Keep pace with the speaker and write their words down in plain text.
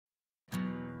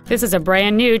This is a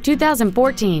brand new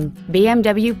 2014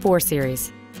 BMW 4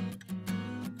 Series.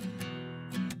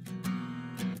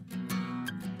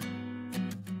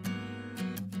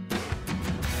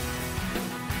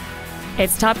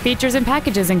 Its top features and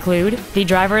packages include the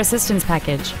driver assistance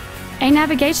package, a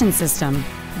navigation system,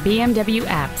 BMW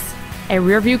apps, a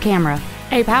rear-view camera,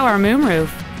 a power moonroof,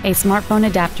 a smartphone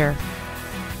adapter,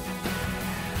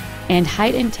 and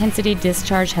high-intensity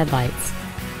discharge headlights.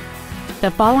 The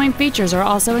following features are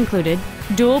also included: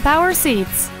 dual power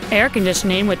seats, air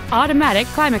conditioning with automatic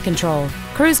climate control,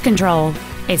 cruise control,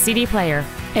 a CD player,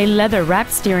 a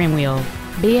leather-wrapped steering wheel,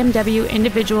 BMW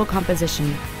individual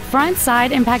composition, front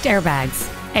side impact airbags,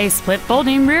 a split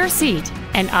folding rear seat,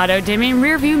 an auto-dimming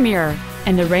rear-view mirror,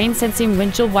 and the rain-sensing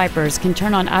windshield wipers can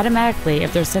turn on automatically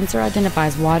if their sensor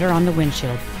identifies water on the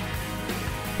windshield.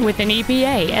 With an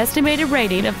EPA estimated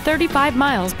rating of 35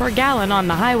 miles per gallon on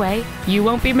the highway, you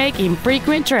won't be making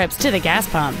frequent trips to the gas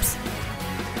pumps.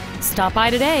 Stop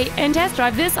by today and test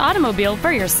drive this automobile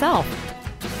for yourself.